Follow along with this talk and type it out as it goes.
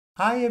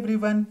Hi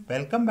everyone,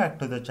 welcome back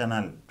to the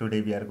channel. Today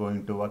we are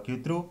going to walk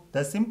you through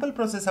the simple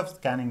process of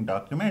scanning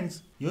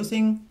documents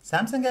using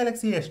Samsung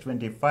Galaxy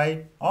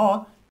S25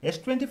 or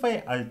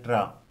S25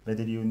 Ultra.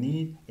 Whether you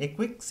need a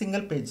quick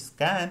single page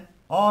scan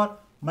or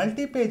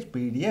multi-page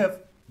PDF,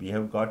 we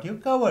have got you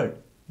covered.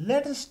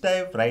 Let us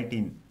dive right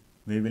in.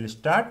 We will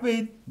start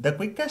with the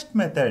quickest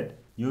method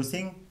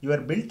using your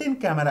built-in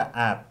camera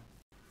app.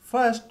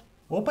 First,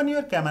 open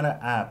your camera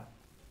app.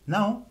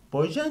 Now,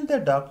 position the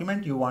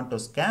document you want to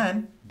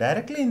scan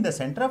directly in the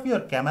center of your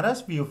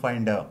camera's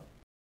viewfinder.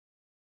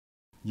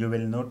 You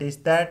will notice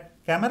that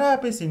camera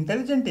app is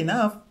intelligent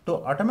enough to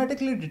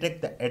automatically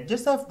detect the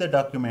edges of the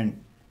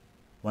document.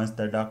 Once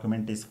the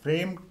document is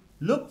framed,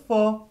 look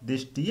for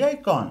this T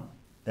icon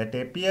that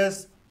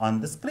appears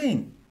on the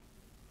screen.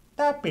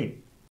 Tap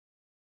it.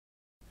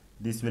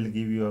 This will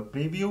give you a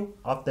preview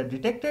of the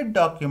detected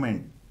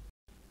document.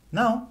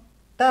 Now,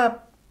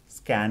 tap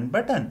Scan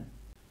button.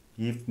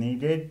 If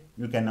needed,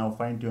 you can now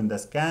fine-tune the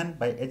scan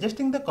by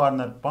adjusting the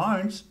corner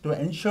points to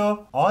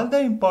ensure all the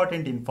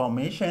important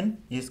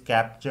information is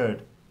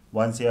captured.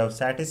 Once you have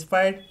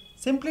satisfied,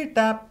 simply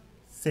tap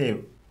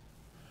Save.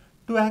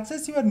 To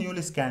access your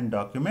newly scanned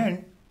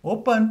document,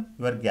 open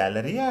your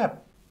Gallery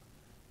app.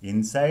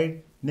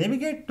 Inside,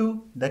 navigate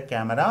to the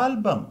camera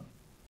album.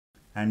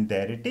 And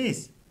there it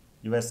is.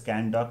 Your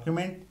scanned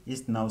document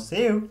is now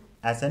saved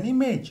as an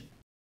image.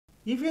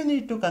 If you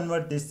need to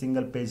convert this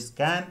single page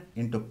scan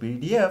into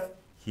PDF,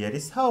 here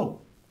is how.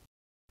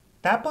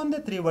 Tap on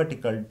the three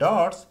vertical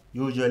dots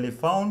usually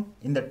found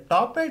in the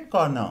top right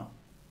corner.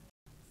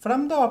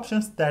 From the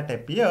options that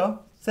appear,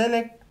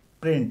 select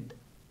Print.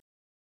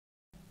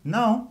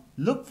 Now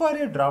look for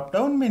a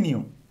drop-down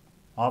menu,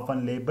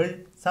 often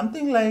labeled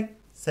something like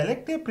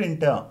Select a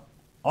printer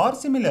or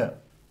similar.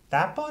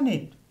 Tap on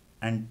it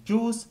and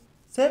choose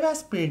Save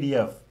as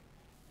PDF.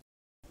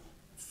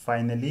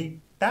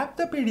 Finally, tap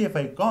the PDF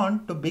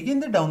icon to begin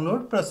the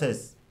download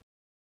process.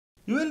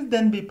 You will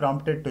then be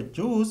prompted to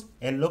choose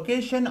a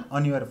location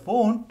on your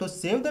phone to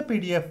save the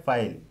PDF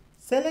file.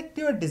 Select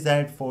your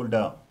desired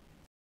folder.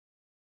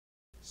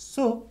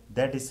 So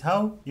that is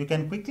how you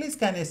can quickly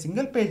scan a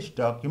single page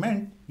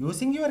document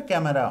using your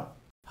camera.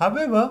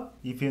 However,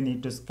 if you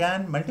need to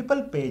scan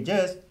multiple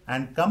pages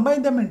and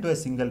combine them into a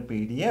single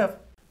PDF,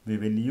 we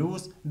will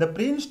use the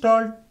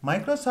pre-installed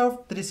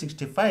Microsoft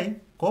 365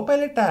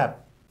 Copilot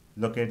app.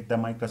 Locate the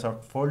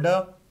Microsoft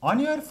folder on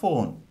your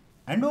phone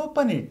and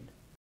open it.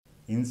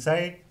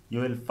 Inside, you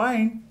will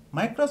find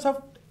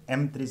Microsoft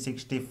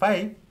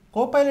M365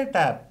 Copilot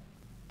app.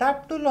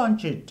 Tap to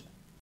launch it.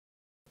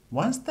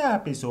 Once the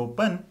app is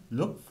open,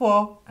 look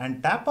for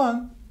and tap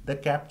on the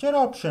capture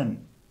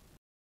option.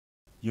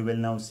 You will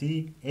now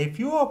see a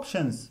few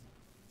options.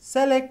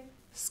 Select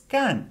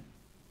Scan.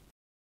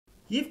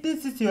 If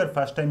this is your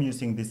first time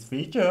using this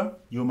feature,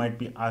 you might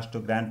be asked to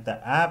grant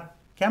the app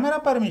camera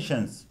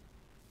permissions.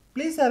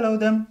 Please allow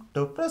them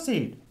to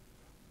proceed.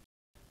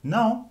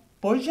 Now,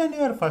 position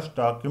your first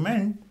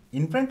document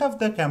in front of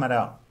the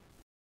camera.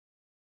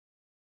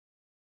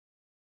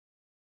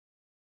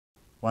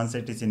 Once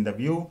it is in the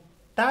view,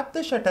 tap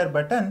the shutter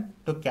button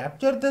to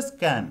capture the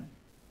scan.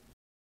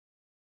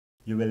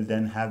 You will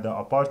then have the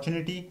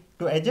opportunity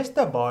to adjust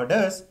the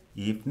borders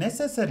if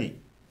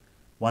necessary.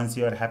 Once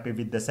you are happy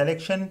with the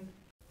selection,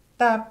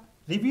 tap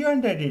Review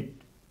and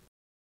Edit.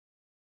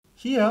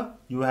 Here,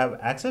 you have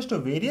access to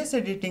various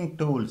editing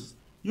tools.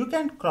 You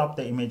can crop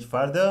the image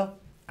further,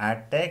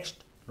 add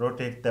text,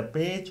 rotate the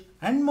page,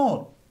 and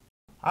more.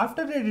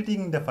 After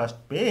editing the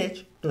first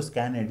page, to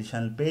scan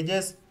additional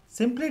pages,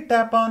 simply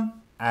tap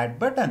on Add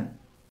button.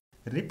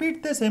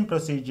 Repeat the same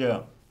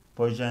procedure.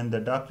 Position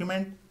the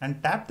document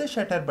and tap the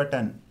shutter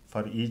button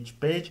for each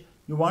page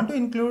you want to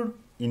include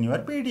in your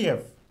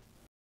PDF.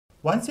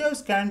 Once you have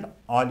scanned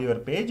all your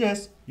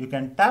pages, you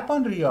can tap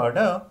on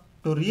Reorder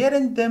to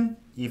rearrange them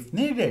if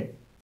needed.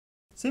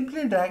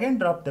 Simply drag and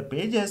drop the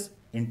pages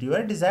into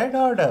your desired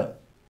order.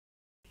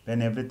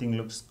 When everything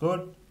looks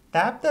good,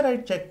 tap the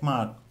right check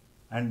mark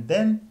and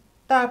then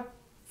tap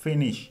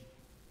Finish.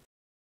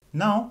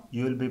 Now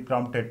you will be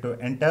prompted to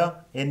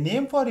enter a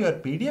name for your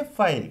PDF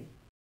file.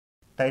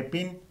 Type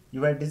in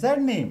your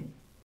desired name.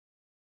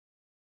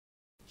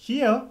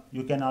 Here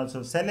you can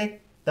also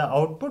select the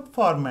output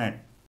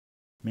format.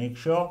 Make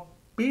sure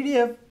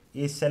PDF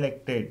is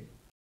selected.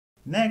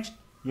 Next,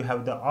 you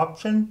have the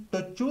option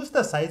to choose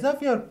the size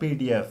of your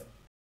PDF,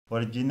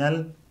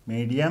 original,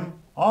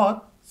 medium,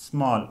 or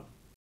small.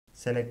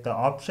 Select the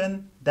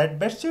option that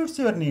best suits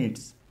your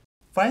needs.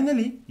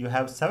 Finally, you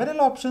have several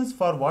options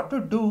for what to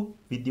do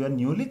with your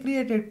newly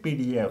created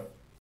PDF.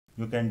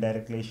 You can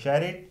directly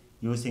share it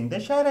using the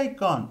share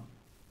icon.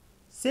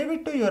 Save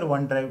it to your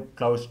OneDrive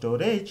cloud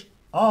storage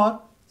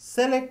or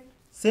select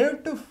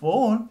Save to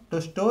phone to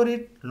store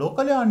it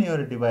locally on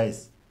your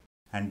device.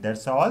 And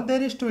that's all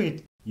there is to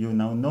it. You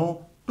now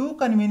know two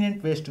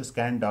convenient ways to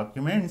scan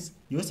documents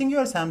using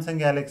your Samsung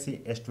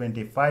Galaxy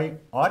S25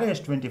 or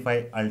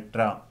S25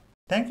 Ultra.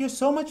 Thank you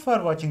so much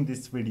for watching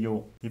this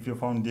video. If you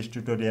found this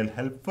tutorial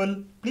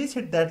helpful, please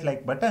hit that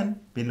like button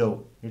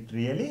below. It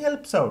really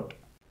helps out.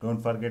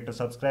 Don't forget to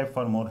subscribe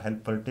for more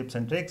helpful tips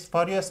and tricks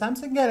for your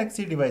Samsung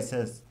Galaxy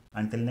devices.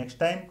 Until next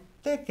time,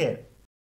 take care.